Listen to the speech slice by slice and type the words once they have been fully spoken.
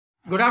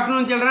Good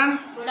afternoon children.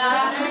 Good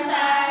afternoon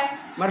sir.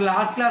 మరి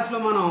last క్లాస్లో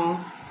మనం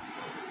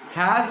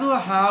హ్యాజ్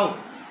హ్యావ్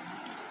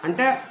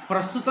అంటే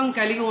ప్రస్తుతం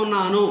కలిగి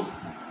ఉన్నాను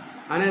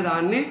అనే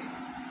దాన్ని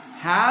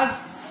హ్యాజ్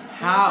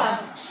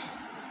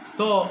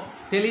హ్యావ్తో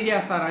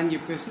తెలియజేస్తారని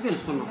చెప్పేసి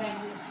తెలుసుకున్నాం.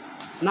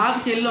 నాకు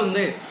చెల్లి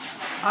ఉంది,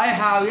 ఐ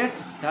హ్యావ్ ఏ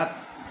సిస్టర్.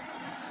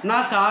 నా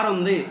కార్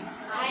ఉంది,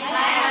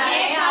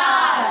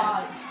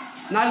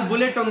 నాకు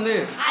బుల్లెట్ ఉంది,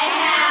 ఐ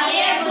హ్యావ్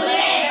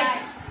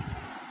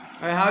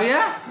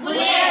ఏ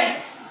బుల్లెట్.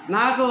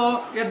 నాకు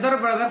ఇద్దరు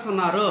బ్రదర్స్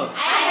ఉన్నారు,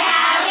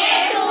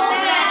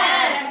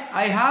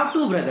 ఐ హ్యావ్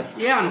టూ బ్రదర్స్.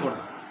 ఏ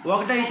అనకూడదు,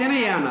 ఒకటైతేనే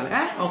ఏ అనాలి.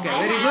 Okay,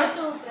 very good.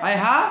 I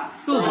have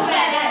two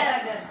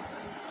brothers.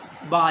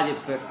 బాగా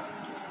చెప్పారు.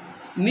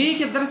 నీకు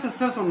ఇద్దరు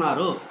సిస్టర్స్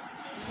ఉన్నారు,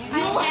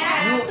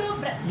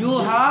 యూ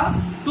హ్యావ్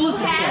టూ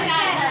సిస్టర్స్.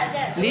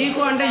 నీకు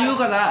అంటే యూ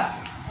కదా,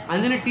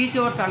 అందుకని టీచ్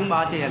యువర్ టంగ్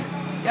బాగా చేయాలి.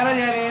 ఎలా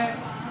చేయాలి?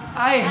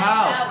 I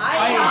have,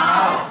 I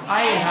have,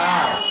 I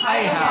have, I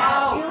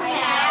have.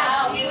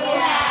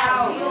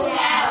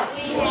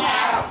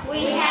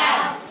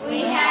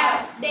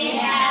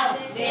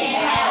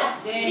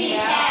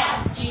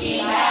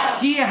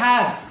 She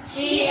has.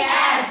 She has.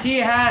 She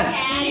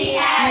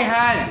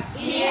has.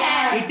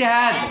 It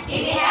has.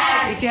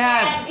 It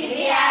has.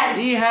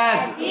 He has.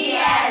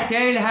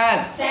 Child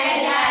has.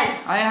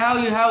 I have.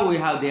 You have. We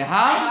have. They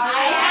have.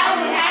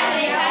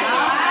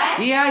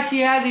 He has. She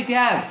has. It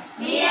has.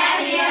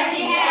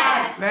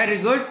 Very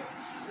good.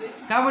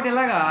 కాబట్టి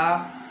ఇలాగా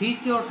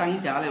teach your tongue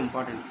చాలా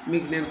important.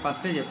 మీకు నేను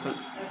ఫస్టే చెప్తాను,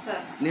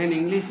 నేను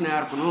English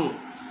నేర్పను,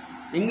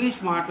 English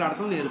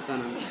మాట్లాడుతూ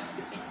నేర్పుతాను.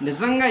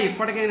 నిజంగా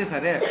ఇప్పటికైనా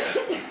సరే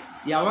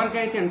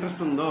ఎవరికైతే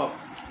ఇంట్రెస్ట్ ఉందో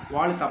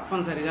వాళ్ళు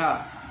తప్పనిసరిగా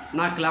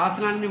నా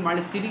క్లాసులన్నీ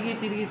మళ్ళీ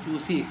తిరిగి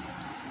చూసి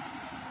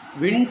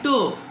వింటూ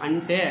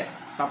అంటే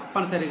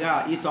తప్పనిసరిగా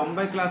ఈ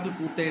 90 క్లాసులు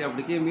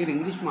పూర్తయ్యేటప్పటికి మీరు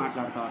ఇంగ్లీష్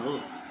మాట్లాడతారు.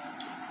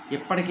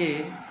 ఇప్పటికీ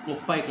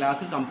 30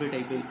 క్లాసులు కంప్లీట్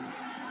అయిపోయింది.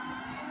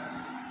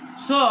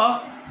 So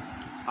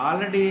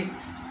already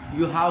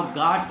you have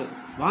got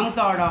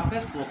 1/3 of A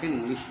spoken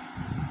English.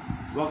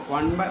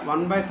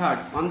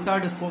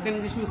 1/3 spoken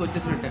English మీకు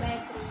వచ్చేసినట్టే.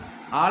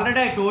 Already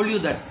I told you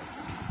that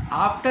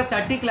after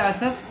 30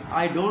 classes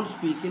I don't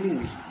speak in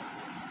English.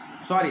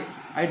 Sorry,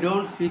 I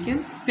don't speak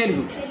in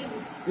Telugu.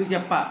 మీకు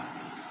చెప్పా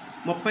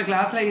 30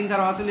 క్లాసులు అయిన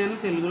తర్వాత నేను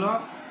తెలుగులో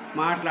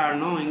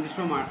మాట్లాడను,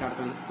 ఇంగ్లీష్లో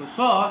మాట్లాడతాను.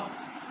 So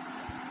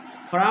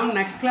from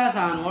next class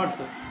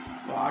onwards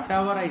what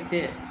ever I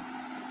say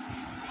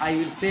I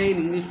will say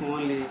in English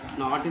only,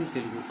 not in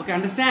Telugu. Okay,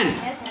 understand?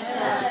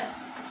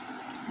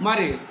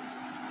 మరి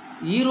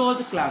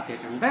ఈరోజు క్లాస్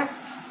ఏంటంటే,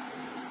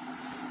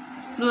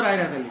 నువ్వు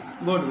రాయిరా తల్లి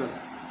బోర్డు మీద,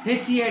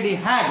 HEAD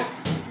had.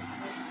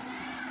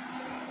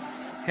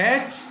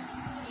 HAD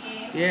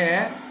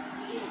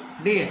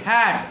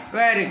had.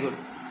 Very good.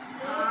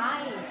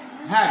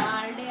 Had.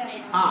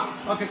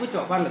 Okay, కూర్చో,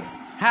 పర్లేదు.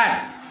 హ్యాడ్.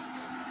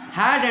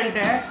 హ్యాడ్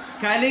అంటే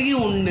కలిగి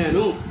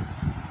ఉండెను.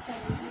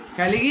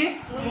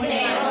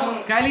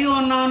 కలిగి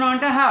ఉన్నాను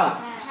అంటే హ్యావ్.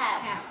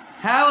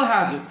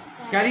 హ్యాజ్.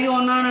 కలిగి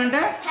ఉన్నాను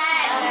అంటే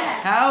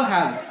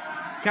హ్యాజ్.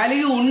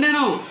 కలిగి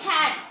ఉండెను,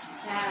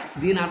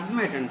 దీని అర్థం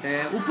ఏంటంటే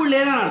ఇప్పుడు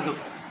లేదని అర్థం.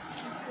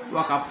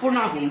 ఒకప్పుడు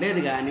నాకు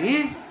ఉండేది కానీ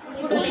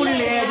ఇప్పుడు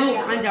లేదు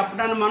అని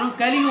చెప్పడానికి మనం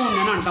కలిగి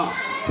ఉండెను అంటాం.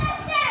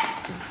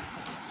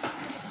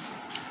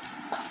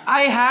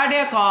 I had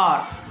a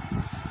car.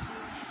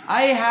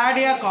 I had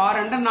a car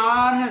అంటే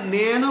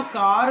నేను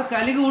కారు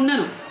కలిగి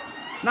ఉండను,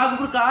 నాకు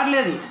ఇప్పుడు కార్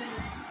లేదు.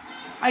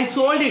 ఐ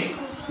సోల్డ్ ఇట్,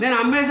 నేను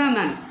అమ్మేశాను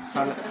దాన్ని.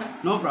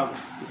 No problem,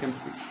 you can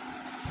speak.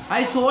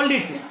 I sold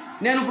it,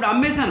 నేను ఇప్పుడు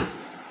అమ్మేశాను,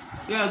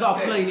 ఏదో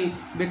అప్లో ఇది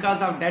because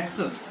of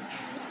debts.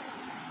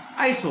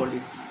 I sold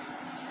it.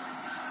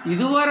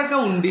 ఇదివరకు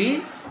ఉండి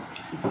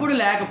ఇప్పుడు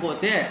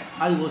లేకపోతే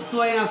అది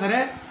వస్తువు అయినా సరే,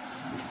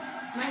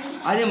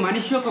 అది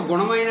మనిషి యొక్క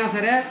గుణమైనా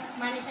సరే,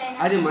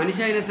 అది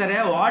మనిషి అయినా సరే,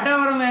 what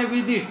ever may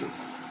be it.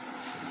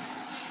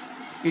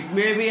 It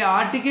may be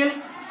article,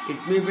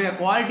 it may be a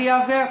quality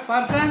of a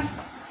person,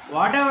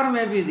 whatever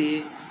may be the,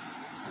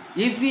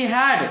 if he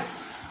had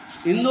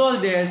in those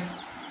days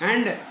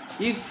and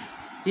if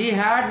he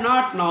had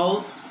not now,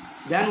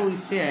 then we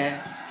say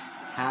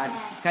had.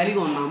 కలిగి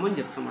ఉన్నాము అని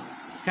చెప్తున్నాం.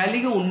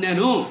 కలిగి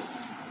ఉండెను.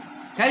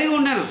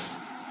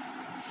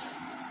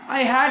 I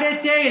had a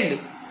child.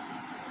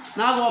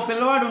 నాకు ఒక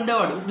పిల్లవాడు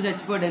ఉండేవాడు, ఇప్పుడు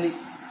చచ్చిపోయాడని,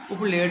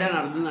 ఇప్పుడు లేడని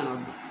అర్థం.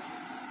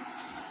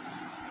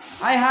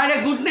 I had a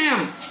good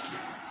name.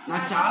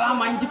 నాకు చాలా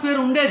మంచి పేరు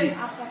ఉండేది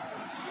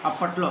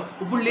అప్పట్లో,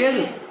 ఇప్పుడు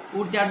లేదు,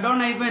 ఇప్పుడు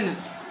చెడ్డోన్ అయిపోయింది.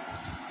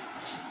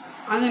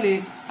 అందుని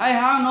I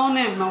have no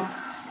name now.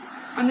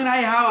 అందుని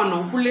ఐ హ్యావ్ అన్నాం,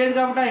 ఇప్పుడు లేదు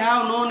కాబట్టి ఐ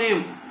హ్యావ్ నో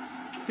నేమ్,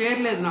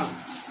 పేరు లేదు నాకు.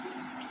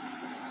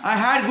 I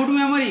had good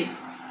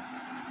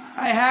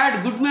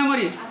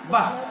memory.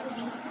 బా,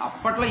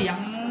 అప్పట్లో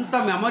ఎంత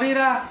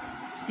మెమరీరా,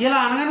 ఇలా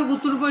అనగానే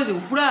గుర్తుండిపోయేది.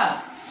 ఇప్పుడా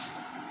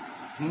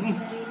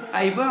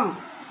అయిపోయాం,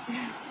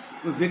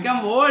 బికమ్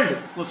ఓల్డ్,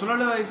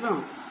 ముసలోళ్ళు అయిపోయాం.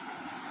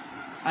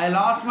 I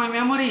lost my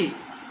memory.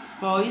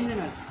 పోయింది,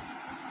 నాకు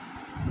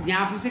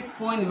జ్ఞాపకశక్తి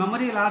పోయింది,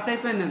 మెమరీ లాస్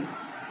అయిపోయింది.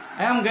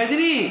 ఐఎమ్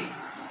గజని,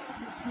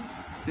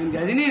 నేను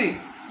గజనీని.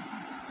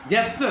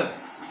 Just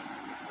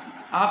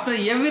after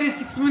every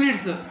 6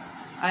 minutes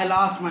I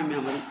lost my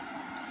memory.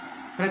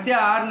 ప్రతి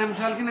 6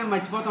 నిమిషాలకి నేను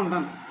మర్చిపోతూ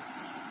ఉంటాను.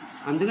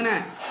 అందుకనే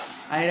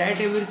I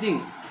right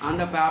everything on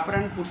the paper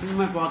and put in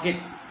my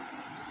pocket.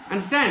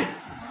 Understand?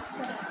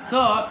 So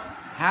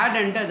had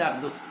అంటే అది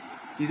అర్థం.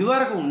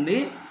 ఇదివరకు ఉండి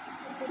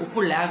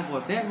ఇప్పుడు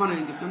లేకపోతే మనం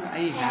ఏం చెప్తాం?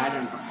 ఐ హ్యాడ్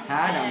అంటాం.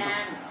 హ్యాడ్ అంటాం.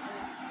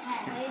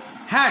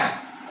 Had,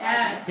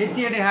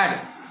 HAD had.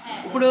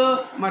 ఇప్పుడు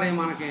మరి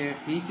మనకి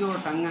టీచ్ యువర్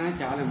టంగ్ అనేది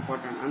చాలా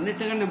ఇంపార్టెంట్.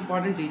 అన్నిటికన్నా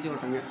ఇంపార్టెంట్ టీచ్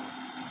యువర్ టంగ్.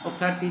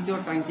 ఒకసారి టీచ్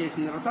యువర్ టంగ్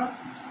చేసిన తర్వాత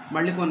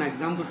మళ్ళీ కొన్ని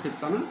ఎగ్జాంపుల్స్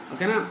చెప్తాను.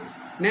 ఓకేనా?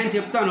 నేను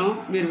చెప్తాను,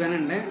 మీరు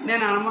వినండి.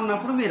 నేను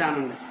అనమన్నప్పుడు మీరు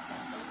అనండి.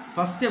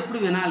 ఫస్ట్ ఎప్పుడు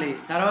వినాలి,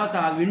 తర్వాత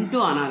వింటూ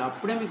అనాలి.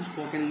 అప్పుడే మీకు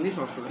స్పోకెన్ ఇంగ్లీష్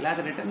వస్తుంది. లేదా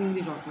రిటర్న్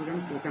ఇంగ్లీష్ వస్తుంది,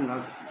 కానీ స్పోకెన్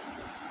రాదు.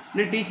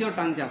 నేను టీచ్ యువర్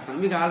టంగ్ చేస్తాను.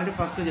 మీకు ఆల్రెడీ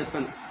ఫస్ట్లో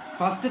చెప్పాను.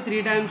 ఫస్ట్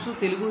 3 times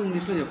తెలుగు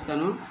ఇంగ్లీష్లో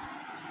చెప్తాను.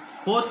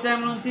 4th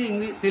time నుంచి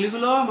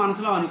తెలుగులో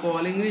మనసులో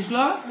అనుకోవాలి,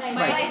 ఇంగ్లీష్లో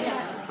బయట.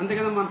 అంతే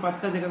కదా మన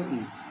పద్ధతి కదా.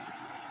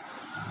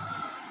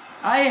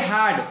 ఐ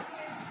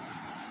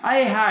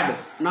హ్యాడ్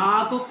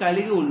నాకు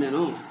కలిగి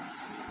ఉండెను,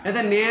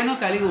 లేదా నేను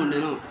కలిగి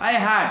ఉండెను. ఐ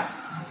హ్యాడ్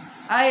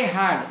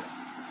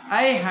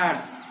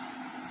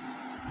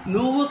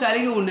నువ్వు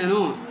కలిగి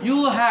ఉండెను. యూ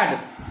హ్యాడ్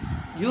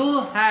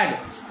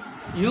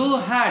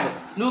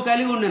నువ్వు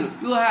కలిగి ఉండెను.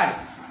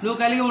 నువ్వు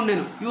కలిగి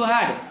ఉండెను.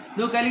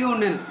 నువ్వు కలిగి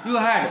ఉండెను. యూ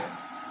హ్యాడ్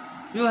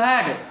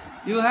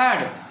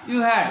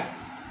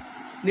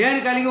నేను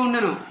కలిగి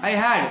ఉండెను. ఐ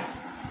హ్యాడ్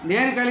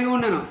నేను కలిగి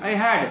ఉండెను.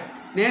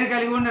 నేను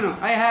కలిగి ఉండెను.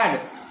 ఐ హ్యాడ్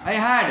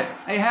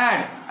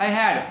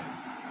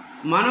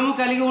మనము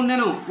కలిగి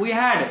ఉండెను.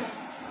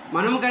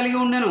 మనము కలిగి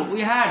ఉండెను.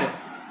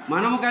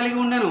 మనము కలిగి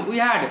ఉండెను.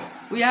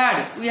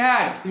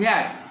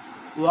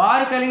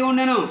 వారు కలిగి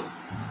ఉండెను.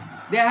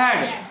 They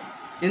had.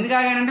 ఎందుకు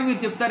ఆగానంటే మీరు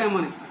చెప్తారేమో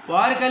అని.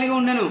 వారు కలిగి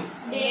ఉండెను.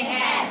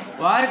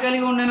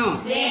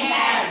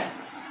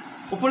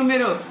 ఇప్పుడు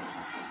మీరు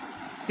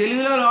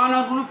తెలుగులో లోన్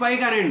అనుకుని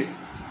పైకి అనండి.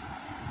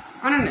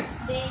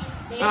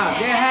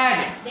 They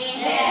had.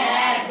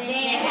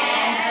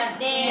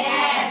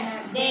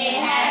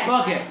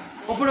 ఓకే.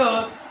 ఇప్పుడు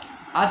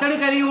అతడు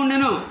కలిగి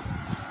ఉండెను.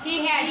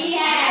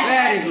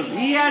 Very good.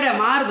 ఈ హ్యాడ్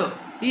మారదు.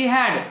 ఈ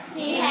హ్యాడ్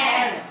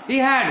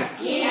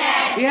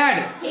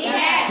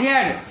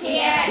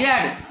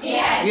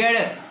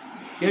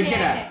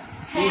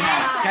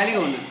కలిగి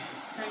ఉండను.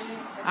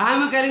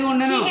 ఆమె కలిగి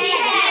ఉండను.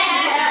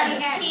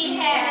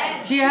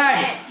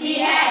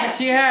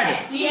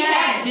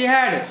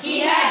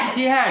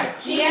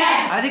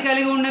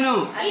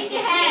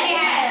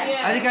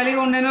 అది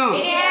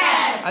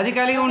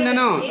కలిగి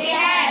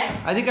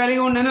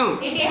ఉండను.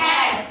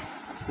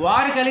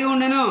 వారు కలిగి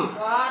ఉండను.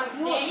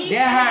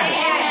 They had.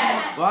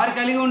 వారు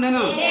కలిగి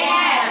ఉండను.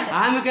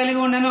 ఆమె కలిగి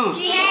ఉండను.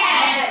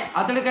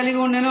 అతడు కలిగి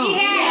ఉండను.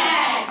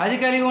 అది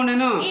కలిగి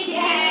ఉండను.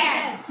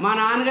 మా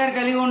నాన్నగారు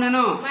కలిగి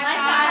ఉండను.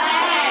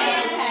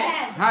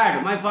 Had.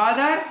 My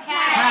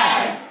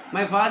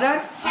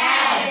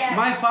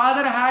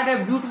father had a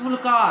beautiful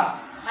car.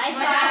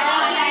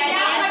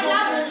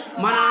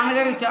 మా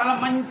నాన్నగారికి చాలా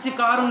మంచి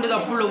కారు ఉండేది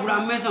అప్పుడు. ఇప్పుడు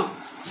అమ్మేసాం,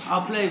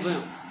 అప్పులు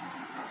అయిపోయాం.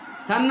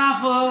 సన్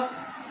ఆఫ్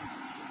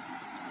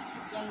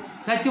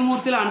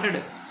సత్యమూర్తిలో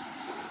అంటాడు.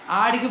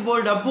 ఆడికి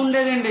బోల్ డబ్బు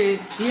ఉండేదండి.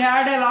 He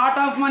had a lot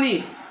of money.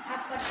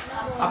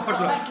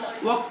 అప్పట్లో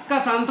ఒక్క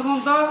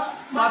సంతకంతో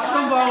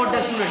మొత్తం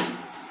బాగొట్టేసుకున్నాడు.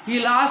 He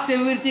lost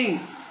everything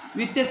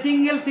with a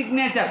single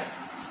signature,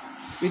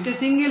 with a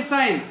single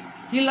sign.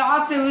 He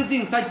lost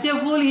everything. Such a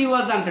fool he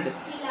was అంటాడు.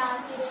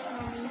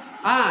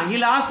 He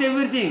lost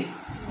everything.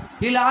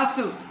 He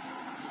lost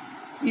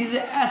is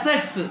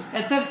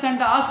assets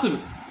అంటే ఆస్తులు.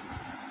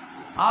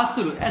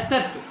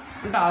 Asset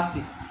అంటే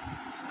ఆస్తి.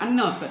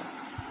 అన్నీ వస్తాయి.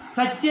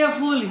 Such a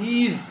pool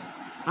he's.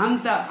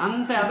 అంత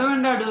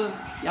ఎదవండాడు.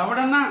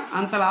 ఎవడన్నా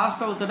అంత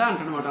లాస్ట్ అవుతాడా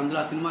అంటాడనమాట అందులో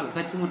ఆ సినిమాలో.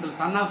 సత్యమూర్తిలో,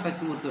 son of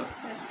సత్యమూర్తిలో.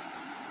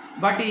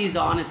 But is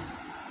honest.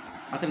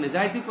 అతను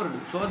నిజాయితీపరుడు.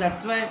 So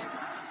that's why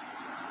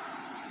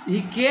he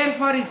care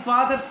for his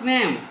father's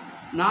name,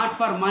 not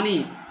for money.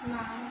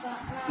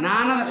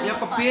 నాన్న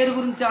యొక్క పేరు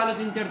గురించి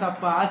ఆలోచించాడు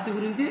తప్ప ఆస్తి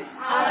గురించి.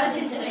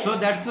 So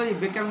that's why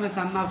become a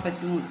son of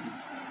Satyamurthy.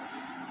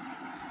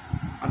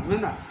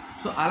 అర్థమైందా?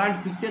 సో అలాంటి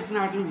పిక్చర్స్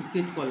వాటిని గుర్తు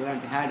తెచ్చుకోవాలి.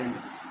 అలాంటి హ్యాడ్ అంటే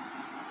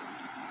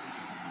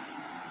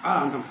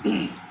అంటాం.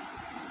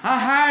 I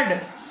had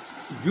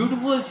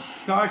beautiful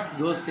shirts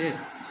those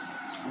days.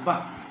 అబ్బా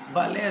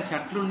భలే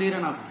షర్ట్లు ఉండేరా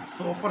నాకు,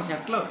 సూపర్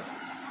షర్ట్లు.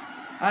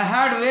 I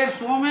had wear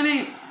so many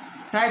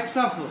types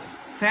of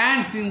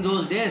fans in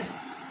those days.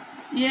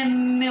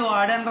 ఇవన్నీ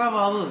వాడానురా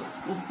బాబు.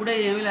 ఇప్పుడే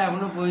ఏమీ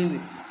లేకుండా పోయింది.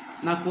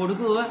 నా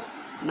కొడుకు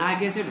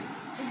నాకేసాడు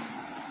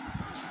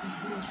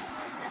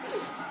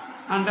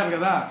అంటారు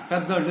కదా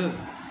పెద్దోళ్ళు.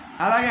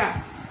 అలాగే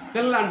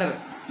పిల్లలు అంటారు,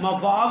 మా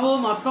బాబు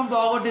మొత్తం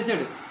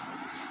బాగొట్టేశాడు.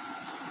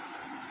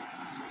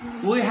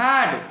 We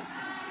had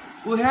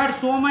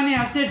so many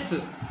assets.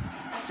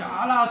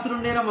 చాలా ఆస్తులు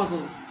ఉండేరా మాకు.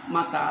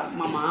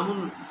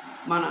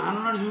 మా నాన్న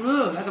ఉన్నాడు చూడు,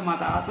 లేకపోతే మా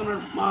తాత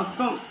ఉన్నాడు,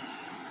 మొత్తం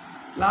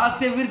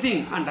లాస్ట్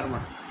ఎవ్రీథింగ్ అంటారు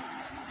అన్నమాట.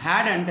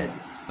 హ్యాడ్ అంటే అది.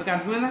 ఓకే,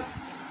 అర్థమైందా?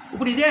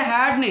 ఇప్పుడు ఇదే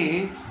హ్యాడ్ని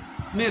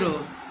మీరు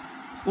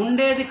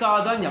ఉండేది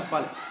కాదు అని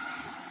చెప్పాలి.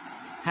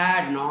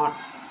 Had not.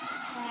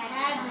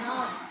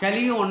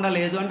 కలిగి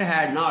ఉండలేదు అంటే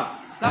హ్యాడ్ నాట్.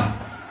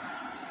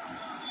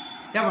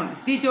 చెప్పండి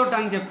టీచ్ యువర్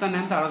టంగ్ చెప్తాను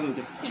నేను, తర్వాత మీకు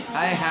చెప్తాను.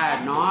 I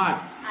had not,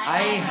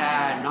 I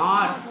had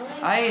not,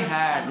 I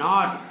had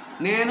not.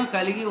 నేను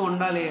కలిగి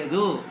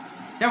ఉండలేదు.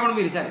 చెప్పండి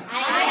మీరు సరే.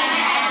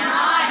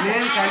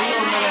 నేను కలిగి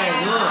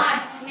ఉండలేదు.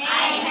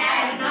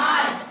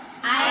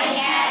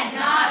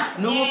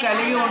 నువ్వు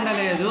కలిగి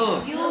ఉండలేదు.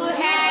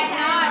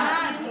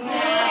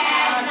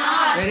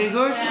 Very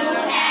good.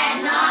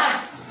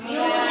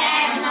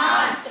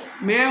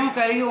 మేము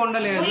కలిగి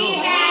ఉండలేదు.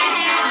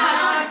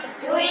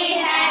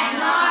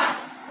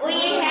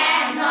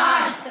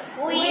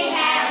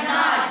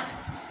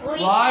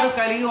 వారు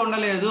కలిగి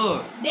ఉండలేదు.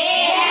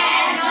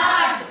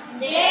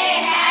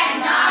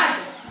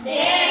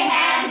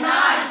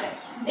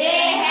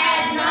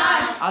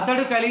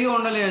 అతడు కలిగి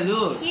ఉండలేదు.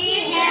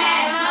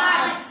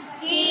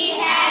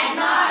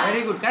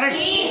 Very good, correct.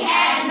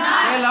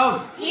 సే లౌడ్.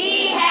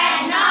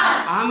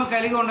 ఆమె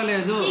కలిగి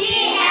ఉండలేదు.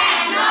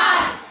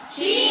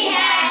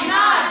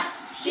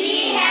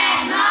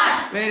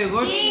 Very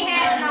good.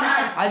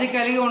 అది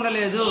కలిగి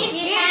ఉండలేదు.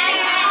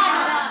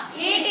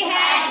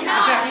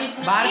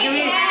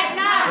 Bhargavi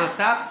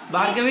stop.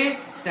 Bhargavi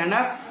stand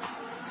up.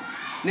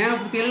 నేను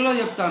తెలుగులో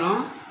చెప్తాను,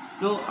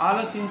 నువ్వు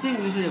ఆలోచించి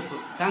ఇంగ్లీష్లో చెప్పు,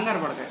 కంగారు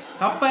పడక.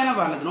 తప్పు అయినా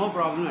పర్లేదు, నో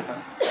ప్రాబ్లం అట.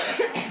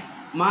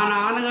 మా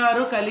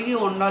నాన్నగారు కలిగి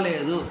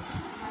ఉండలేదు.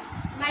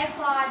 My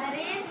father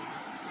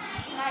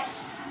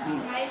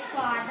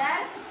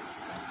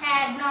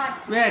had not.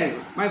 Very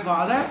good. My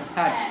father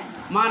had.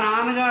 మా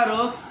నాన్నగారు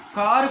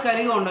కారు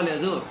కలిగి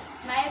ఉండలేదు.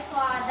 My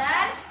father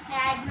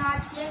had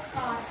not a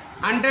car.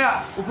 అంటే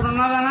ఇప్పుడు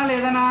ఉన్నదనా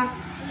లేదనా?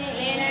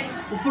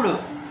 ఇప్పుడు.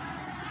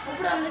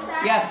 ఇప్పుడు ఉంది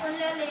sir. Yes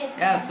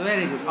yes,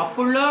 very good.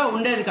 అప్పుడులో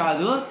ఉండేది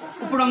కాదు,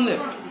 ఇప్పుడు ఉంది.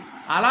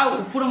 అలా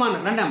ఇప్పుడు మన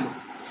రండి అమ్మ,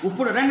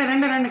 ఇప్పుడు రండి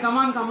రండి రండి,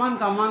 కమాన్ కమాన్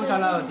కమాన్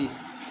కళావతి.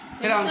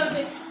 సరే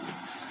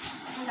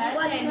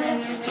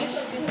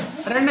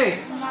రండి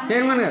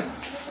చైర్మన్ గారు,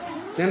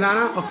 నేను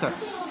రానా ఒకసారి.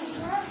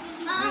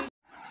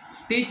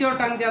 టీచర్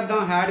టంగ్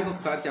చేద్దాం. హ్యాడ్కి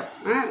ఒకసారి చెప్ప,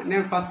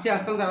 నేను ఫస్ట్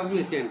చేస్తాను, తర్వాత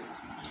మీరు చేయండి.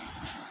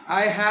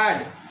 I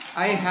had,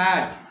 I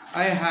had,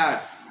 I had.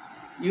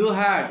 You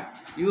had,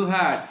 you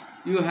had,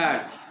 you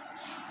had.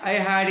 I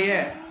had a,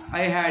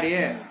 I had a,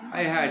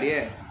 I had a.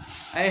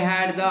 I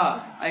had the,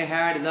 I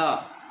had the,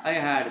 I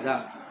had the.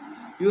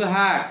 You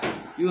had,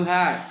 you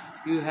had,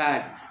 you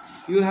had.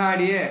 You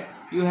had a,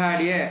 you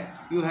had a,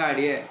 you had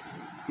a.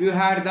 You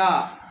had the,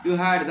 you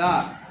had the,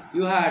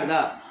 you had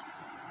the.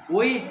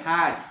 We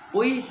had,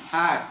 we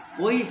had,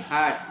 we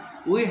had.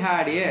 We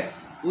had a,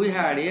 we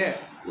had a,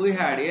 we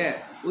had a,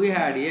 we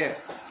had a.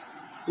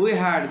 We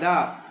had the,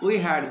 we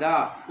had the,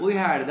 we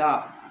had the,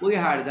 we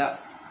had the.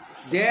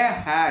 They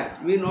had,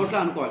 మీ నోట్లో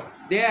అనుకోవాలి.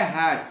 They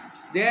had,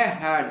 they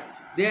had,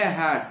 they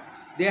had,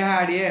 they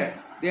had a,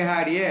 they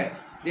had a,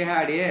 they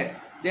had a,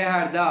 they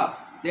had the,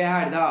 they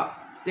had the,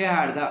 they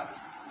had the.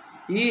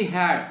 He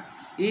had,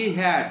 he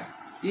had,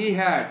 he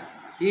had,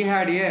 he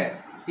had a,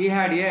 he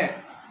had a,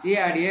 he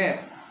had a,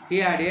 he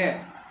had a.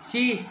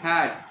 She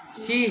had,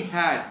 she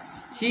had,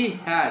 she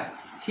had,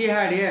 she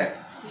had a,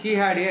 she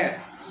had a,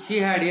 she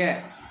had a,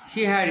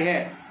 she had a,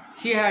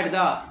 she had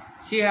the,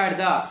 she had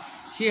the,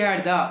 she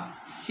had the.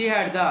 She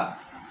had the,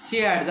 she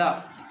had the.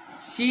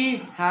 She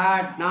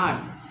had not,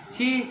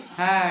 she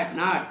had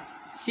not,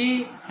 she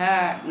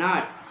had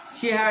not,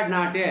 she had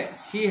not a,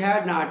 she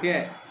had not a,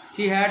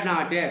 she had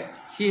not a,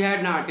 she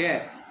had not a,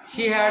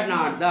 she had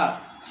not the,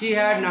 she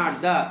had not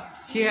the,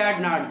 she had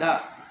not the.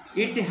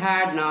 It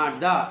had not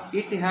the,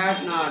 it had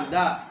not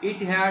the, it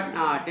had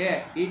not a,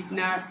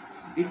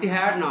 it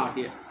had not a.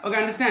 Okay,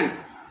 understand?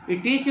 ఈ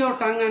teach your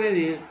tongue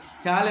అనేది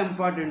చాలా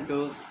important,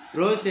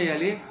 రోజు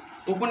చేయాలి.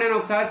 ఇప్పుడు నేను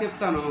ఒకసారి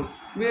చెప్తాను,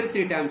 మీరు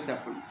 3 times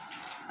చెప్పండి.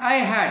 I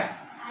had,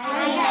 I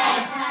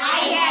had, I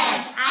had,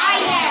 I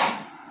had.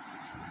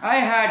 I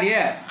had a,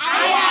 I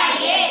had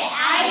a,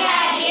 I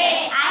had a,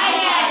 I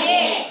had a.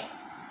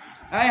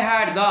 I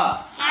had the,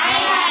 I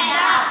had the,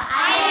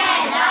 I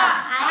had the,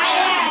 I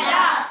had the.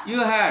 You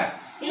had,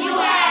 you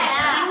had,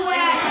 you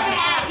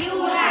had, you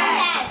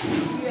had.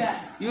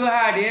 You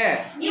had a,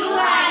 you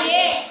had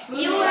a,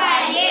 you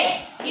had a,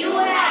 you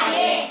had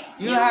a.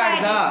 You had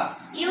the,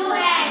 you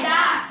had the,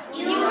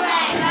 you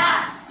had the,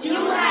 you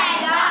had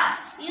the,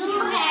 you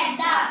had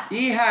the.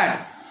 He had,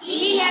 he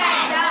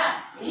had the,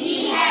 he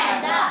had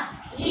the,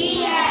 he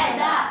had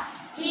the,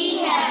 he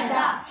had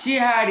the. She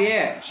had a,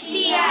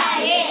 she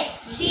had a,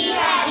 she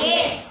had a,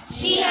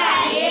 she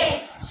had a,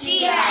 she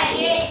had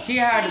a. She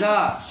had the,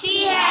 she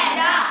had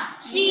the,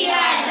 she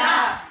had the,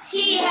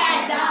 she had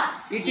the.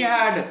 It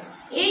had,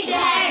 it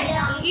had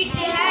the, it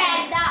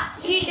had the,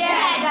 it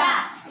had the,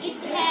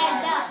 it had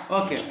the.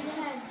 Okay,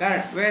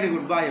 correct, very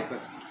good, bye.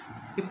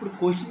 ఇప్పుడు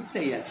questions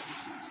చేయాలి.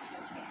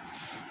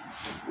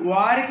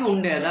 వారికి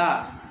ఉండేదా,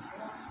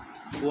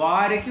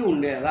 వారికి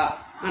ఉండేదా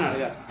అని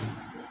అడగాలి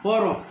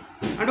పూర్వం,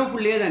 అంటే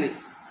ఇప్పుడు లేదని.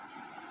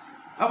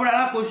 అప్పుడు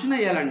ఎలా క్వశ్చన్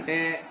వేయాలంటే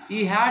ఈ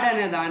హ్యాడ్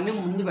అనే దాన్ని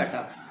ముందు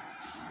పెట్టాలి.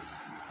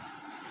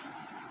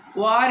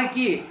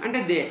 వారికి అంటే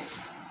దే,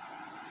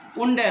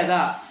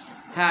 ఉండేదా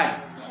హ్యాడ్.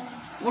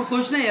 ఇప్పుడు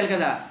క్వశ్చన్ వేయాలి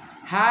కదా,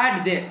 హ్యాడ్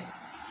దే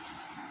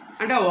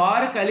అంటే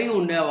వారు కలిగి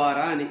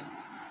ఉండేవారా అని.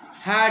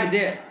 Had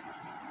they,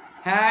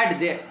 had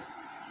they,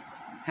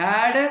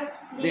 had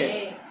they.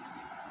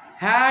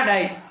 Had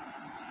I,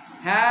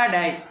 had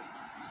I,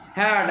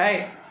 had I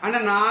అంటే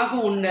నాకు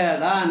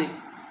ఉండేదా అని.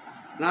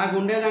 నాకు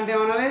ఉండేదంటే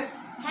ఏమనాలి?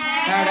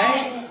 Had I,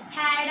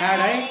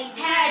 had I,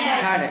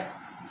 had I.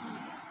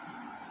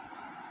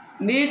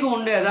 నీకు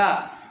ఉండేదా?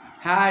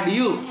 Had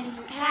you.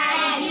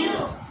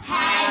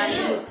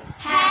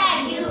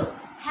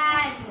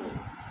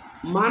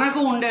 మనకు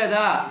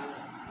ఉండేదా?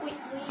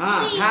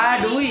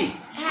 Had we.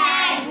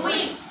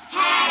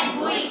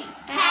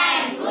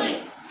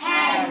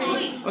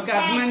 ఓకే,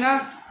 అర్థమైందా?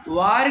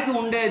 వారికి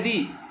ఉండేది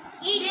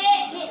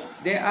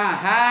దే,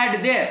 హ్యాడ్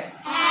దే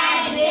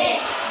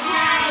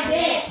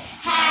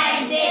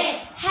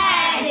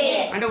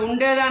అంటే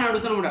ఉండేదా అని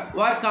అడుగుతున్నాం.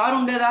 వారి కారు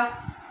ఉండేదా?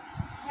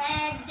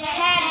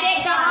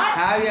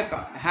 Have a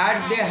car.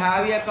 Had they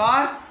have a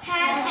car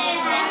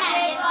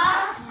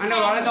అంటే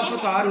వాళ్ళకి అప్పుడు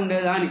కారు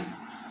ఉండేదా అని.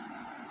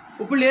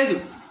 ఇప్పుడు లేదు.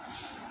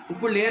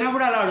 ఇప్పుడు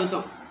లేనప్పుడు అలా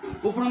అడుగుతాం.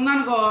 ఇప్పుడు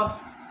ఉందనుకో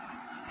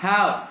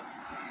హ్యావ్,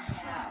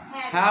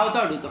 హ్యావ్తో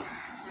అడుగుతాం.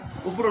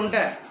 ఇప్పుడు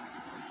ఉంటే.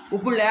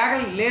 ఇప్పుడు లేక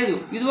లేదు,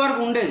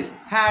 ఇదివరకు ఉండేది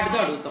హ్యాడ్తో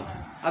అడుగుతాం.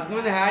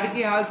 అర్థమైంది హ్యాడ్కి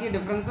హ్యావ్కి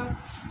డిఫరెన్స్?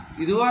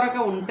 ఇదివరకు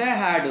ఉంటే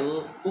హ్యాడ్,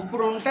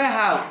 ఇప్పుడు ఉంటే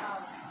హ్యావ్.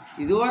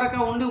 ఇదివరకు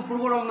ఉండి ఇప్పుడు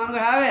కూడా ఉందనుకో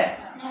హ్యావే.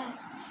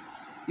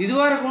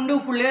 ఇదివరకు ఉండి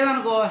ఇప్పుడు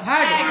లేదనుకో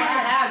హ్యాడ్.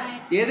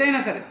 ఏదైనా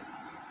సరే.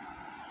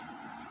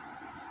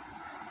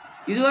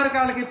 ఇదివరకు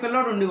వాళ్ళకి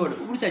పిల్లోడు ఉండేవాడు,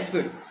 ఇప్పుడు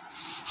చచ్చిపోయాడు.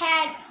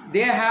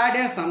 దే హ్యాడ్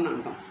ఏ సన్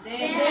అంటాం.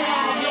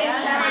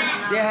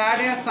 దే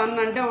హ్యాడ్ ఏ సన్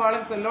అంటే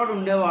వాళ్ళకి పిల్లోడు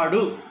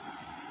ఉండేవాడు,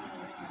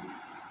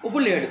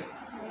 ఇప్పుడు లేడు.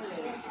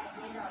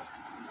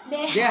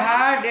 They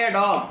had a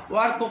dog.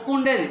 వారికి కుక్క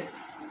ఉండేది,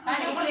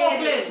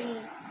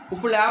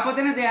 ఇప్పుడు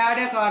లేకపోతేనే దే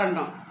హ్యాడ్ ఏ కార్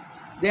అంటాం,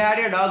 దే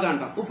హ్యాడ్ ఏ డాగ్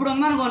అంటాం. ఇప్పుడు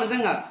ఉందనుకో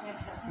నిజంగా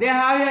దే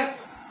హ్యావ్ ఏ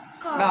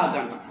డాగ్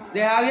అంటాం.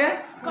 They have a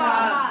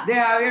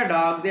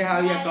dog, they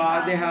have a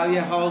car, they have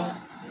a house.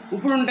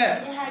 ఇప్పుడు ఉంటాయి.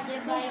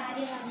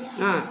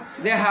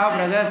 They have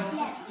brothers,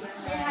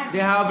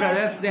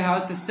 they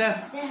have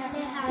sisters.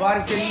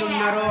 వారికి చెల్లి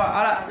ఉన్నారు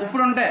అలా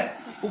ఇప్పుడు ఉంటాయి.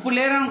 ఇప్పుడు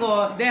లేరనుకో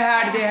దే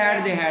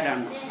హ్యాడ్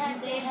అంటాం.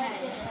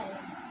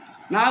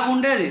 నాకు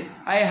ఉండేది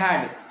ఐ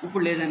హ్యాడ్,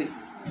 ఇప్పుడు లేదని.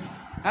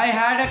 ఐ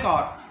హ్యాడ్ ఏ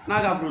కార్,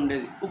 నాకు అప్పుడు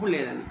ఉండేది, ఇప్పుడు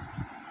లేదని.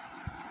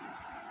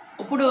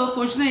 ఇప్పుడు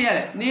క్వశ్చన్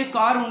వేయాలి, నీ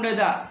కారు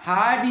ఉండేదా?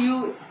 Had you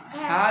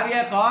have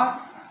a car?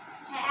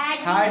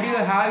 Had you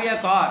have a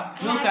car?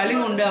 నువ్వు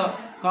కలిగి ఉండేవా?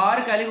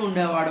 కారు కలిగి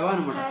ఉండేవాడు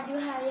అనమాట.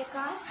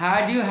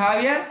 Had you have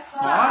a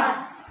car?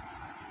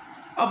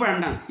 అప్పుడు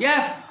అంటాను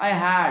ఎస్ ఐ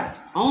హ్యాడ్.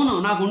 అవును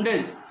నాకు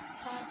ఉండేది.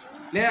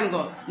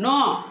 లేదనుకో నో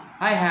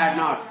ఐ హ్యాడ్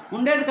నాట్.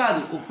 ఉండేది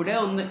కాదు, ఇప్పుడే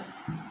ఉంది.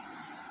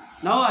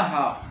 No I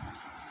have.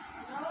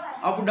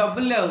 అప్పుడు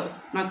డబ్బులు లేవు,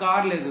 నా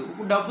కారు లేదు.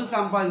 ఇప్పుడు డబ్బులు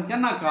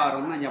సంపాదించాను, నా కారు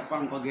ఉందని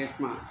చెప్పాలనుకో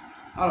గేష్మా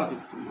అలా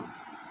చెప్తున్నా.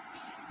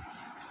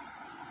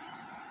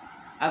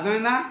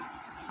 అర్థమైందా?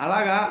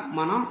 అలాగా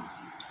మనం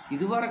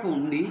ఇదివరకు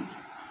ఉండి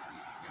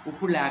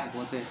ఇప్పుడు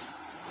లేకపోతే,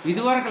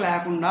 ఇదివరకు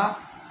లేకుండా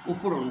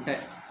ఇప్పుడు ఉంటే.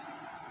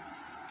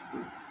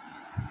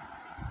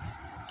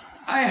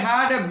 I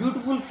had a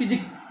beautiful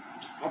physique.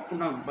 అప్పుడు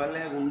నాకు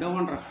భలే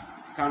ఉండేవంటారు,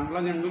 కండ్ల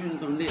గంటలు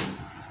ఇంత ఉండి.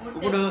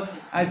 ఇప్పుడు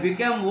ఐ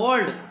బికేమ్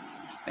ఓల్డ్.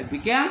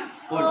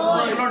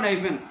 ముసలోడ్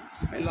అయిపోయాను.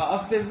 I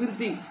lost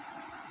everything.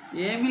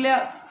 ఏమీ లే,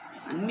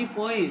 అన్నీ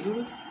పోయి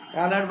చూడు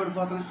ఏలాడి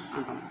పడిపోతున్నాయి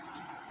అంటాను.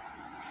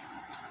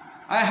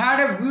 I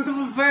had a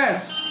beautiful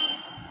face.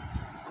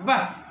 అబ్బా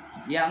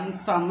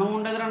ఎంత అందం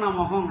ఉండదురా నా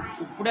మొహం,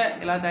 ఇప్పుడే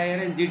ఇలా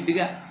తయారైన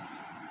జిడ్డుగా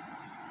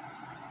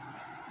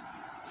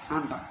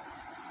అంటాం.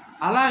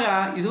 అలాగా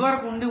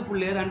ఇదివరకు ఉండి ఇప్పుడు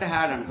లేదంటే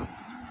హ్యాడ్ అంటాం.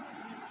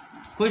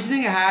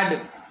 Questioning had.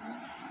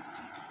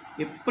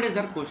 ఎప్పుడే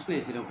సార్ క్వశ్చన్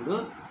వేసినప్పుడు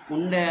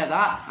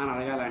ఉండేదా అని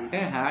అడగాలంటే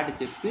హ్యాడ్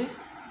చెప్పి,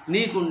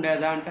 నీకు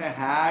ఉండేదా అంటే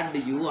హ్యాడ్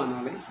యూ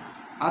అనాలి.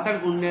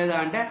 అతడికి ఉండేదా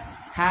అంటే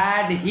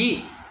హ్యాడ్ హీ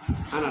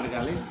అని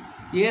అడగాలి.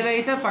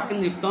 ఏదైతే పక్కన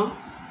చెప్తాం.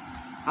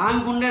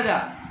 ఆమెకు ఉండేదా?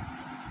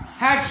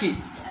 Had she.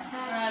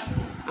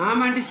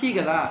 ఆమె అంటే షీ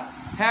కదా,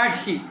 హ్యాడ్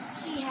షీ.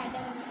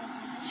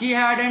 షీ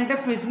హ్యాడ్ అంటే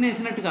ప్రశ్న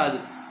వేసినట్టు కాదు.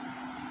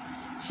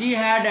 షీ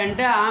హ్యాడ్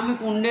అంటే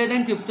ఆమెకు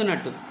ఉండేదని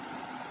చెప్తున్నట్టు.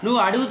 నువ్వు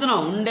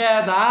అడుగుతున్నావు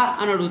ఉండేదా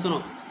అని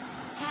అడుగుతున్నావు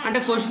అంటే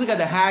క్వశ్చన్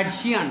కదా, హ్యాడ్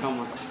షీ అంటాం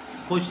అన్నమాట.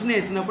 క్వశ్చన్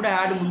వేసినప్పుడు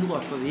హ్యాడ్ ముందుకు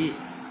వస్తుంది,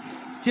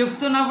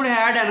 చెప్తున్నప్పుడు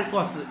హ్యాడ్ వెనక్కి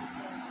వస్తుంది.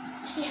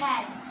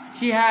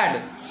 She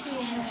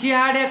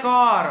had a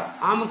car.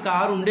 ఆమె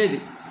కారు ఉండేది,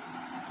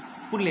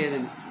 ఇప్పుడు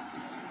లేదని.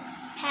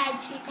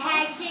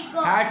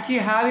 Had she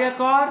have a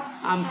car?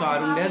 ఆమె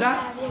కారు ఉండేదా?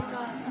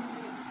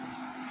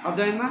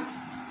 అర్థమైందా?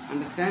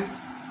 అండర్స్టాండ్?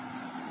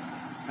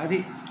 అది.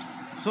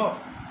 సో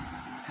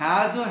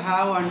హ్యాజ్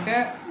హ్యావ్ అంటే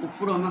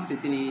ఇప్పుడు ఉన్న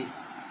స్థితిని,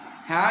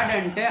 హ్యాడ్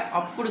అంటే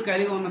అప్పుడు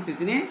కలిగి ఉన్న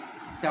స్థితిని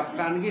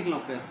చెప్పడానికి ఇట్లా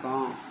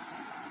ఒప్పేస్తాం.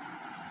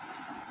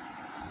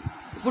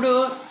 ఇప్పుడు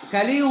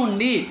కలిగి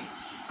ఉండి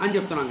అని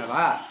చెప్తున్నాం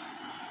కదా,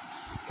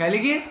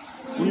 కలిగి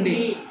ఉండి.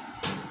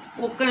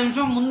 ఒక్క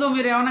నిమిషం ముందు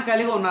మీరు ఏమైనా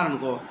కలిగి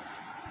ఉన్నారనుకో,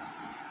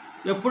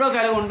 ఎప్పుడో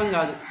కలిగి ఉండటం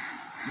కాదు,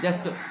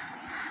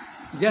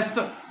 జస్ట్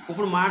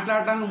ఇప్పుడు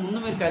మాట్లాడటానికి ముందు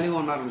మీరు కలిగి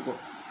ఉన్నారనుకో,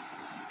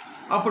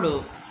 అప్పుడు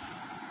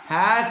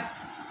హ్యాస్తో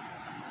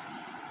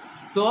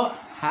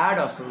హ్యాడ్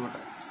వస్తుంది అనమాట.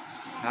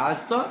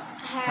 హ్యాస్తో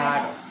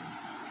హ్యాడ్ వస్తుంది,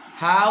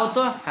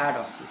 హ్యావ్తో హ్యాడ్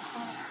వస్తుంది.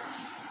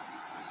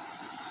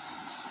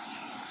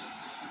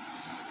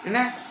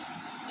 అంటే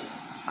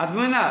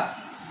అర్థమైందా?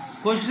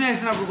 క్వశ్చన్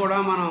వేసినప్పుడు కూడా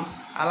మనం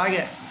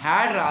అలాగే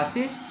హ్యాడ్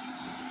రాసి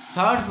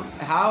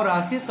హ్యావ్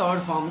రాసి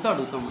థర్డ్ ఫామ్తో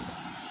అడుగుతామన్నమాట.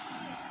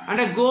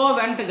 అంటే గో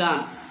వెంట్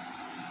గాన్.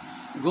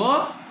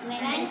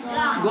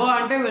 గో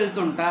అంటే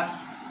వెళ్తుంటా,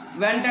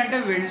 వెంట అంటే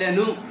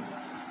వెళ్ళను,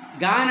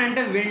 గాన్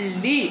అంటే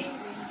వెళ్ళి,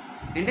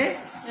 అంటే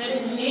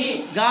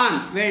గాన్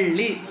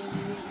వెళ్ళి,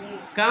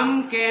 కమ్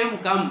కేమ్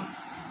కమ్.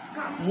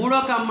 మూడో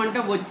కమ్ అంటే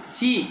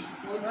వచ్చి.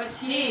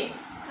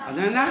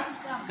 అర్థమైందా?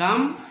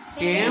 Come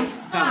came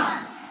come.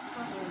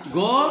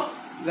 Go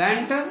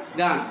went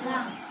gone.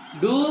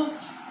 Do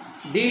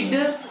did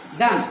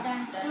done.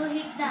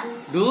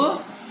 Do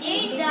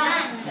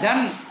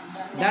done.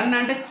 Done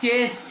అంటే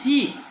చేసి.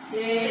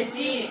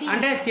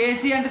 అంటే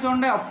చేసి అంటే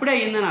చూడండి అప్పుడే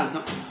అయ్యిందని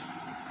అర్థం.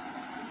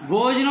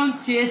 భోజనం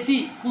చేసి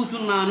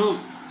కూర్చున్నాను,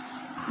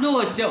 నువ్వు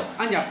వచ్చావు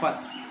అని చెప్పాలి.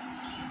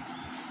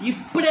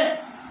 ఇప్పుడే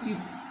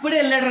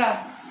వెళ్ళాడురా,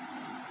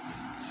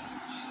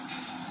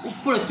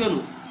 ఇప్పుడు వచ్చావు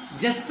నువ్వు.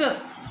 జస్ట్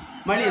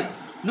మళ్ళీ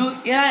నువ్వు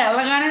ఇలా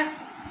వెళ్ళగానే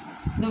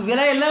నువ్వు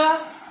ఇలా వెళ్ళావా,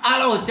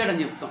 అలా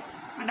వచ్చాడని చెప్తాం.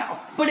 అంటే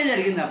అప్పుడే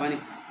జరిగింది ఆ పని.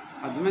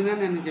 అర్థమైందా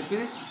నేను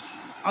చెప్పింది?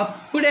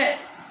 అప్పుడే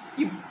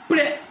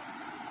ఇప్పుడే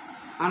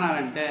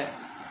అనాలంటే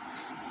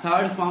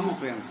థర్డ్ ఫామ్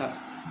ఉపయోగించాలి.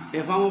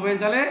 ఏ ఫామ్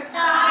ఉపయోగించాలి?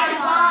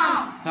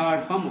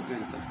 థర్డ్ ఫామ్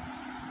ఉపయోగించాలి.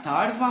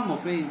 థర్డ్ ఫామ్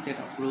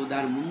ఉపయోగించేటప్పుడు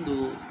దాని ముందు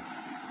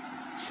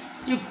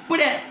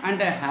ఇప్పుడే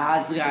అంటే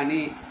హ్యాజ్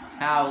కానీ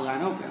హ్యావ్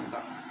కానీ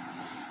ఉపయోగించాలి.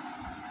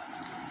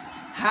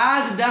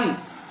 Has done.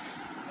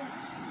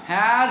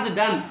 హ్యాజ్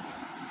డన్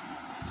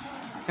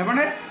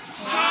చెప్పండి.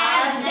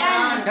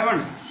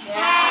 చెప్పండి.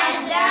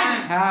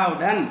 Have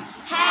done.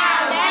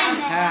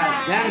 Has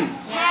done.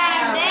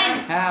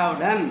 Have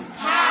done.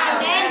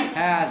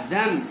 Has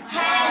done.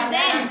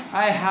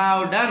 I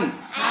have done.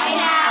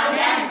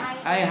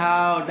 I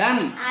have done.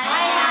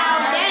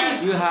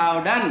 You have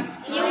done.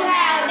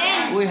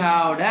 We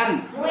have done.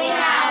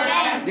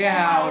 They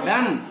have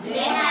done.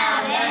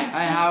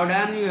 I have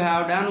done. You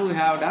have done. We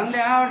have done.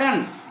 They have done.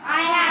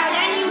 I have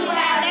done, you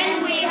have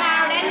done, we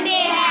have done,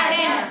 they have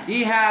done.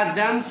 He has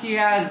done. She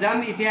has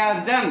done. It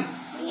has done.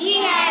 He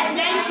has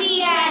done, she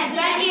has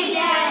done, it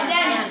has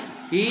done.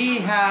 He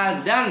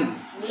has done.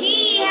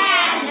 He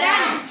has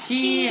done.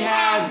 She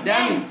has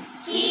done.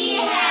 She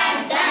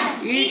has done.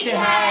 It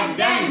has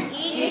done.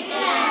 It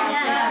has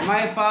done.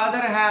 My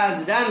father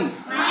has done.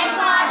 My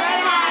father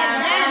has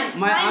done.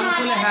 My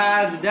uncle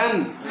has done.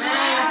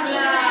 My uncle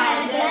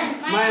has done.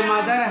 My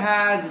mother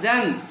has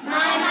done.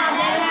 My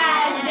mother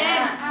has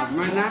done.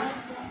 అర్థమైందా?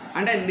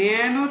 అంటే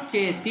నేను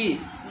చేసి,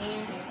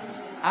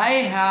 I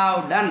have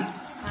done.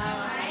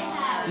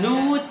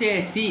 నువ్వు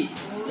చేసి,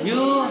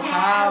 you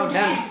have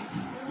done.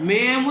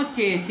 మేము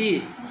చేసి,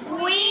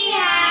 We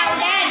have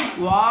done.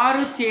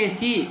 వారు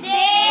చేసి,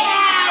 They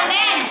have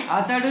done.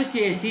 అతడు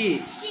చేసి,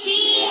 He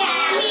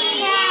have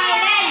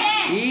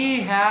done. he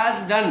has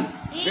done.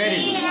 Very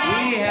good.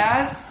 he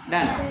has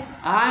done.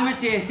 ఆమె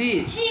చేసి,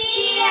 She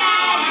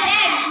has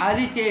done.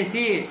 అది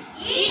చేసి,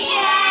 It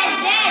has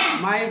done.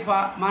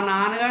 మా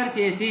నాన్నగారు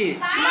చేసి.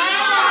 My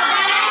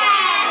father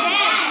has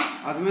done.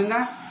 అర్థమైందా?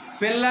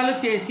 పిల్లలు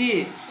చేసి,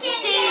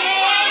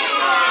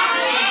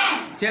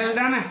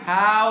 children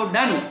have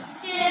done.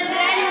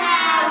 Children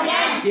have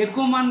done.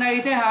 ఎక్కువ మంది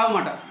అయితే హ్యావ్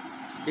మాట.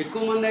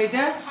 ఎక్కువ మంది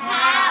అయితే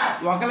Have.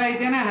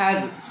 ఒకరైతేనే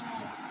హ్యాజ్.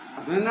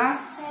 అర్థమైందా?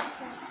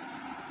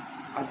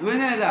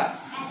 అర్థమైందా లేదా?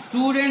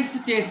 స్టూడెంట్స్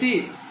చేసి,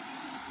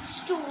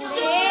 Students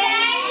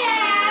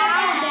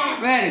have done.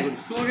 Very good.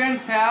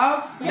 Students have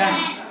done.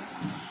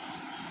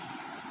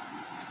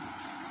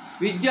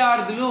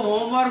 విద్యార్థులు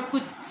హోంవర్క్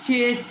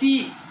చేసి,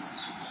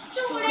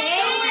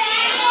 Students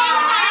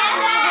have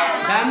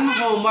done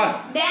homework.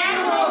 done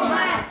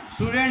homework.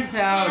 Students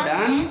have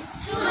done.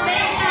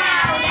 Students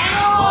have done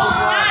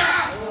homework.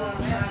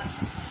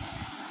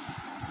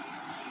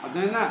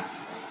 అర్థమైందా?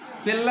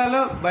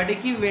 పిల్లలు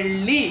బడికి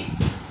వెళ్ళి,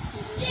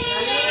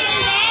 Children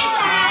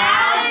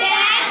have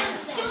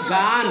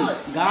done.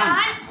 Gone.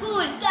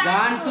 School.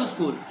 gone to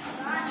school.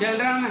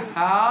 Children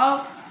have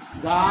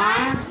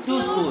gone to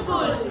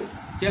school.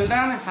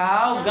 Children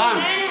have gone.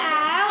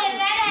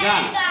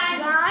 Gone.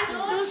 Gone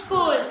to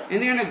school.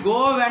 ఎందుకంటే go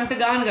వెంట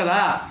gone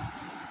కదా.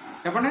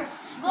 చెప్పండి.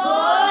 Go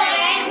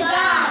and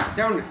gone.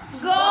 చెప్పండి.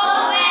 Go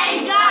and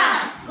gone.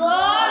 Go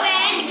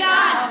and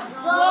gone.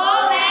 Go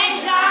and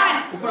gone.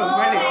 ఇప్పుడు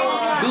మళ్ళీ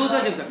డూతో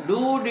చెప్తా.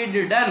 Do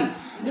did done.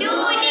 Do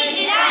did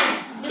done.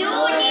 Do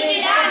did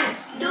done.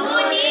 Do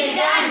did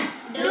done.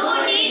 Do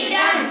did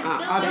done.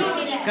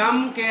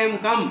 Come came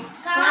come.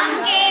 Come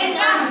came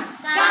come.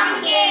 Come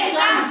came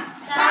come.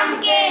 Come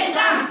came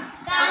come.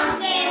 Come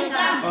came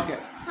come. Okay.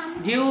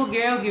 Give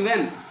gave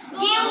given.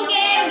 Give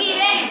gave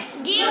given.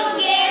 Give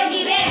gave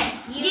given.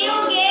 Give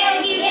gave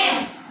given.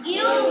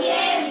 Give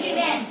gave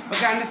given.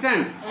 Okay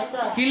understand.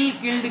 Kill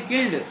killed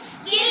killed.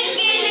 Kill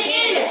killed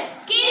killed.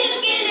 Kill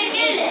killed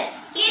killed.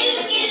 Kill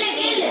killed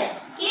killed.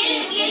 Kill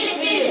killed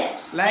killed.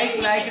 Like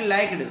liked.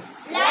 Like,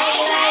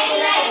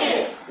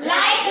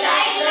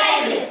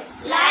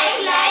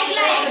 liked.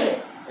 Like.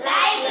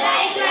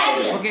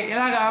 Okay,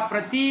 ఇలాగా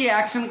ప్రతి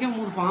యాక్షన్కి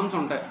 3 forms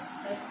ఉంటాయి.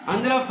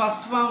 అందులో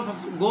first form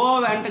go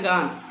went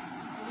gone.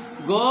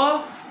 Go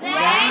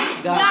went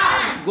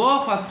gone. Go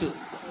first,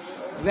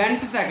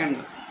 vent second,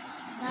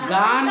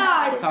 gone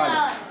third,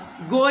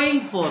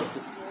 going fourth.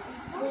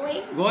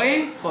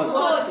 Going fourth.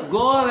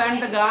 Go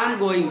went gone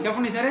going.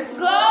 చెప్పండి సరే.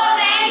 Go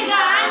went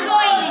gone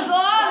going.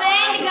 Go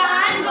went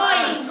gone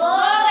going. Go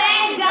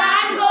went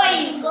gone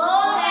going. Go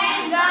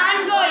went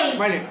gone going.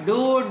 మళ్ళీ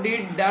do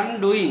did done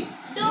doing.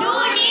 Do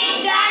did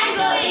done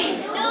doing.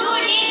 Do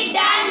did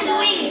done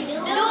doing.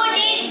 Do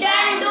did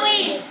done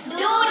doing.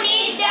 Do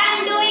did done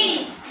doing.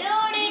 Do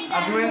did done.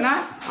 అర్థమైందా?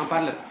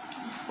 పర్లేదు.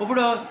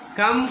 ఇప్పుడు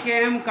come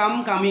came come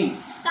coming.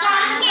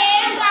 Come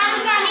came come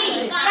coming.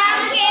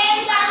 Come came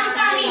come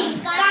coming.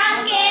 Come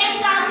came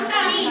come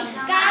coming.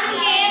 Come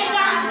came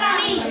come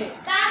coming.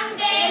 Come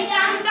came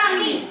come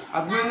coming.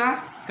 అర్థమైందా?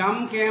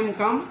 Come came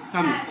come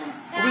coming.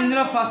 ఇప్పుడు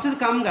ఇందులో first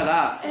come కదా.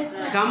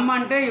 Come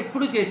అంటే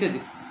ఎప్పుడు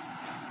చేసేది,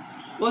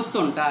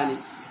 వస్తుంటా అని.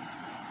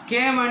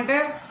 Came అంటే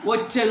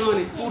వచ్చాను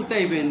అని, పూర్తి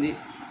అయిపోయింది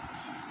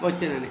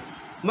వచ్చానని.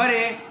 మరి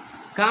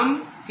కమ్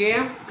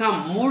కేమ్ కమ్,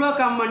 మూడో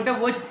కమ్ అంటే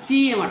వచ్చి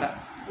అన్నమాట.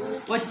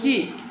 వచ్చి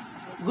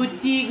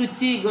గుచ్చి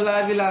గుచ్చి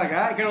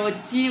గులాబీలాగా ఇక్కడ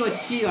వచ్చి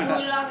వచ్చి అంట.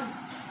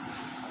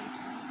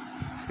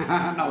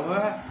 నవ్వు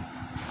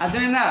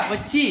అర్థమైందా?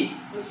 వచ్చి,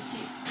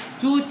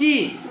 చూచి,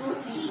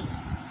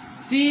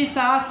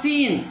 సీసా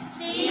సీన్.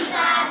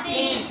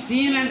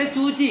 సీన్ అంటే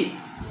చూచి.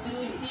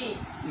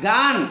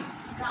 గాన్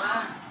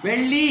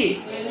వెళ్ళి,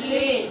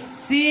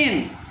 సీన్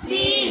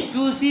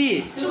చూసి,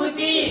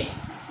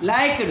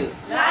 లైక్డ్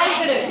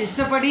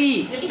ఇష్టపడి,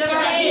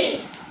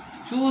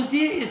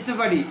 చూసి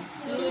ఇష్టపడి.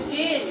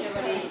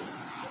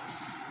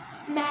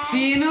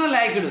 Scene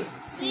liked.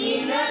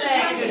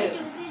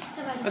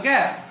 Okay,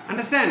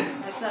 understand?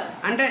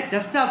 అంటే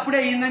జస్ట్ అప్పుడే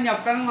అయ్యిందని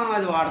చెప్పడానికి మనం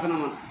అది వాడుతున్నాం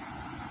మనం.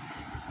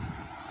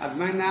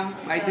 అర్థమైందా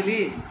మైథిలి?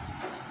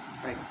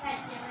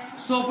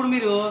 సో ఇప్పుడు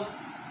మీరు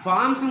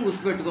ఫామ్స్ని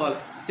గుర్తుపెట్టుకోవాలి.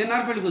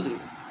 చిన్నారి పెళ్లి కూతురు,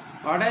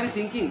 what are you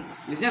thinking?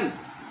 Listen.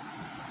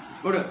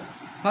 ఇప్పుడు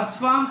first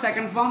form,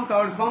 second form,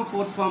 third form,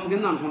 fourth form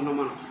కింద అనుకుంటాం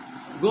మనం.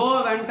 Go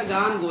went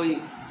gone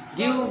going.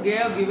 Give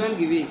gave given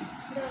giving.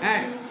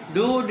 And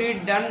do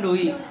did done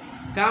doing.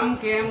 Come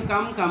came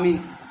come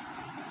coming.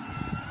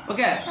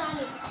 Okay,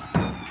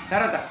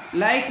 తర్వాత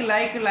like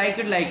liked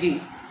liking.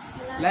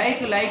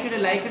 Liked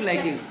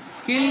liking.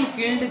 Kill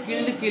killed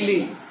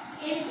killing.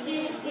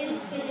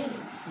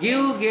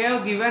 Give gave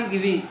given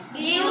giving.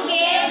 Give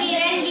gave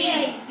given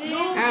giving.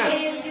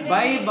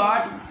 By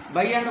bat,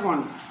 by అంటే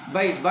కొనండి.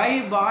 By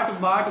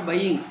bat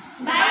buying.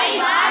 Buy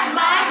bought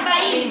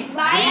buying.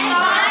 Buy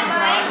bought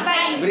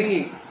buying.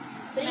 Bringing.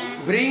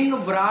 Bring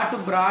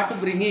brought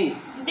bringing.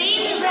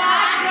 Bring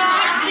brought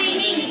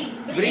bringing.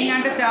 Bring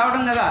అంటే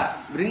తేవడం కదా.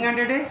 Bring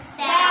అంటే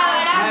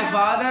my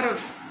father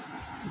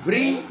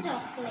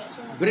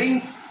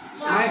brings.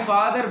 My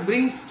father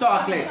brings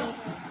chocolates.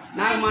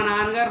 నాకు మా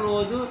నాన్నగారు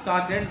రోజు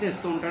చాక్లెట్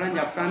తెస్తూ ఉంటాడని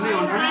చెప్పడానికి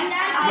ఏమంటాడు?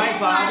 My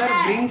father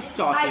brings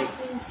chocolates.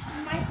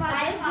 My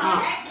father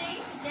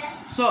drinks just.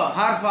 So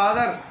her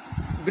father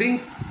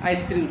brings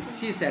ice cream,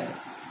 she said.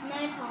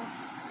 My father.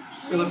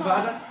 Your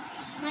father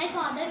My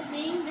father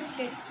bring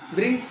biscuits.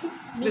 Brings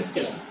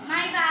biscuits.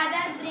 My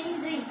father bring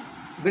drinks.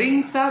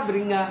 బ్రింగ్సా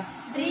బ్రింగా?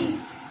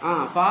 Drinks.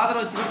 Father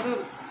వచ్చినప్పుడు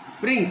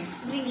brings.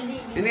 Drinks.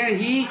 ఎందుకంటే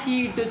he she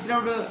it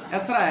వచ్చినప్పుడు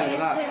yes రాయాలి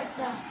కదా. Yes,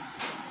 sir.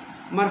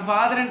 మరి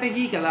father అంటే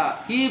he కదా.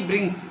 He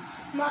brings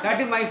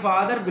కాబట్టి my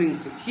father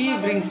brings. She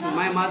brings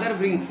my mother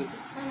brings.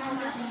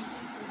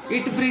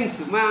 It brings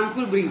my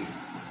uncle brings.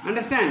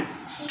 Understand?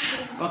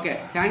 Okay,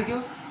 thank you.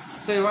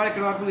 So ఇవాళ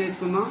ఇక్కడ వరకు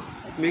నేర్చుకుందాం.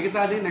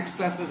 మిగతాది నెక్స్ట్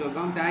క్లాస్లో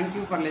చూద్దాం. Thank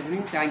you for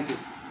listening. Thank you.